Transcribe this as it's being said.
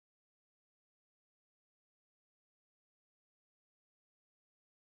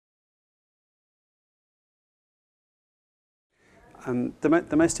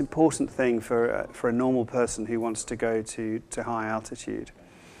The most important thing for a normal person who wants to go to high altitude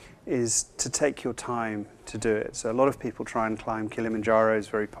is to take your time to do it. So a lot of people try and climb Kilimanjaro, is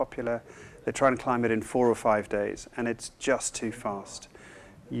very popular. They try and climb it in 4 or 5 days, and it's just too fast.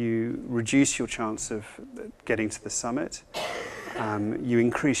 You reduce your chance of getting to the summit. You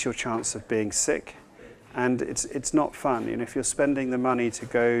increase your chance of being sick, and it's not fun. You know, if you're spending the money to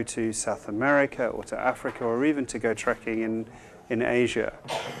go to South America or to Africa or even to go trekking in Asia,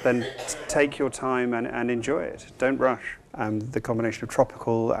 then take your time and enjoy it. Don't rush. The combination of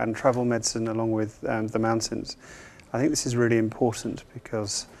tropical and travel medicine along with the mountains, I think this is really important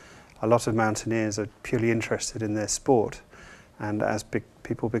because a lot of mountaineers are purely interested in their sport, and as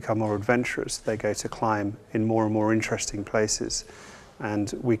people become more adventurous, they go to climb in more and more interesting places,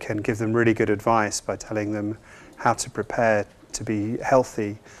 and we can give them really good advice by telling them how to prepare to be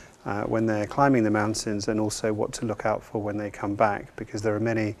healthy when they're climbing the mountains, and also what to look out for when they come back, because there are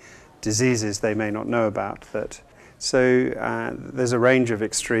many diseases they may not know about. So there's a range of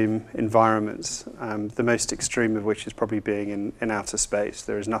extreme environments, the most extreme of which is probably being in outer space.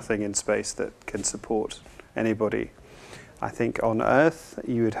 There is nothing in space that can support anybody. I think on Earth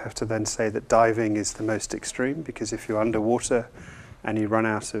you would have to then say that diving is the most extreme, because if you're underwater and you run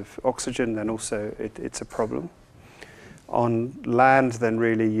out of oxygen, then also it's a problem. On land, then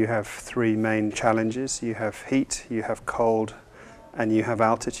really you have 3 main challenges. You have heat, you have cold, and you have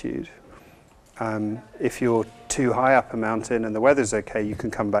altitude. If you're too high up a mountain and the weather's okay, you can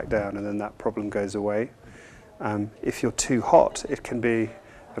come back down and then that problem goes away. If you're too hot, it can be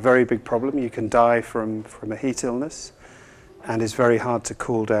a very big problem. You can die from a heat illness, and it's very hard to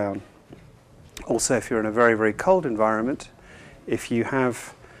cool down. Also, if you're in a very, very cold environment, if you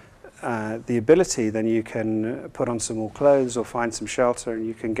have the ability, then you can put on some more clothes or find some shelter and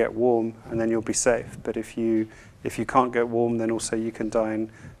you can get warm, and then you'll be safe. But if you can't get warm, then also you can die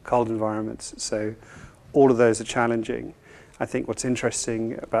in cold environments. So all of those are challenging. I think what's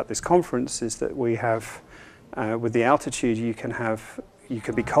interesting about this conference is that we have, with the altitude, you can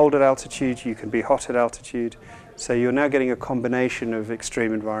be cold at altitude, you can be hot at altitude. So you're now getting a combination of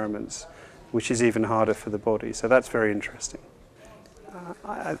extreme environments, which is even harder for the body. So that's very interesting.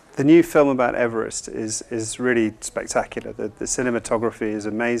 The new film about Everest is really spectacular. The cinematography is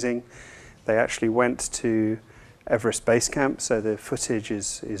amazing. They actually went to Everest Base Camp, so the footage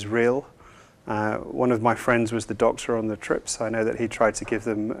is real. One of my friends was the doctor on the trip, so I know that he tried to give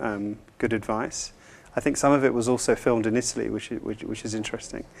them good advice. I think some of it was also filmed in Italy, which is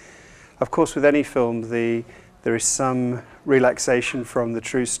interesting. Of course, with any film, there is some relaxation from the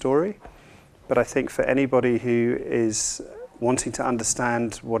true story, but I think for anybody who is wanting to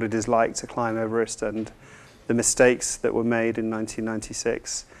understand what it is like to climb Everest and the mistakes that were made in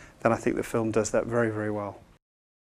 1996, then I think the film does that very, very well.